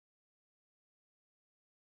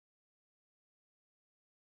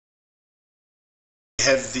We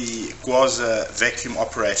have the Gwaza vacuum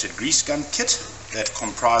operated grease gun kit that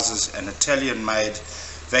comprises an Italian made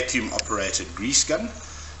vacuum operated grease gun.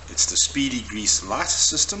 It's the Speedy Grease light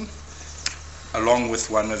system, along with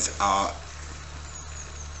one of our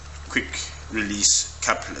quick release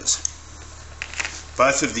couplers.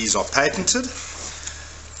 Both of these are patented,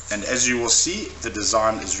 and as you will see, the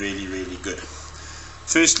design is really good.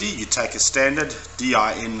 Firstly, you take a standard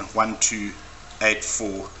DIN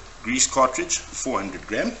 1284 grease cartridge, 400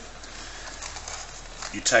 gram.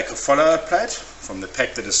 You take a follower plate from the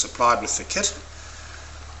pack that is supplied with the kit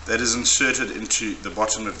that is inserted into the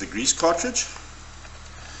bottom of the grease cartridge.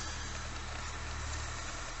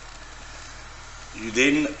 You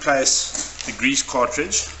then place the grease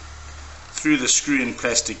cartridge through the screw-in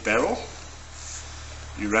plastic barrel.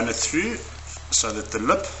 You run it through so that the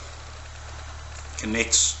lip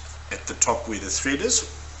connects at the top where the thread is.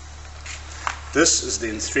 This is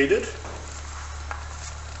then threaded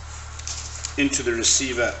into the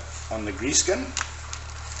receiver on the grease gun.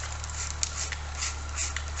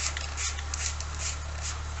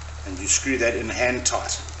 And you screw that in hand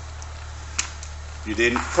tight. You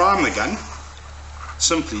then prime the gun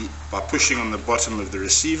simply by pushing on the bottom of the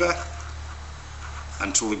receiver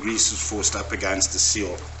until the grease is forced up against the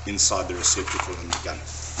seal inside the receptacle in the gun.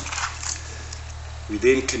 We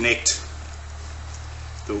then connect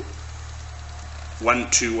the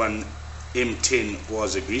 121 M10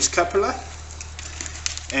 Gwaza Grease coupler.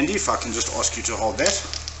 Andy, if I can just ask you to hold that,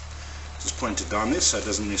 just point it down there so it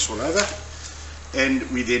doesn't mess all over, and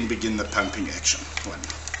we then begin the pumping action.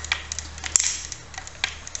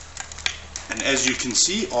 And as you can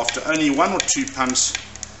see, after only 1 or 2 pumps,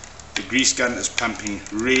 the grease gun is pumping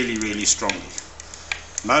really strongly.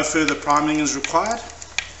 No further priming is required,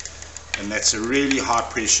 and that's a really high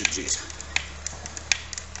pressure jet.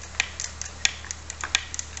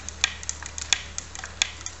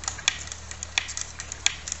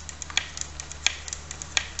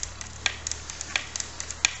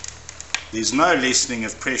 There's no lessening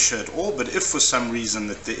of pressure at all, but if for some reason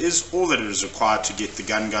that there is, all that it is required to get the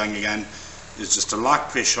gun going again is just a light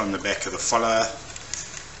pressure on the back of the follower,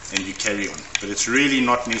 and you carry on. But it's really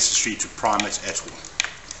not necessary to prime it at all.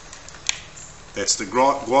 That's the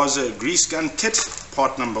Gwaza Grease Gun kit,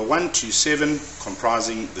 part number 127,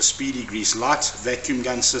 comprising the Speedy Grease light vacuum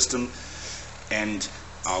gun system and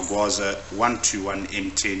our Gwaza 121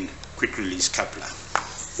 M10 quick release coupler.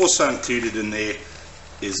 Also included in there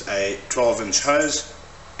is a 12-inch hose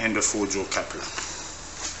and a 4-jaw coupler.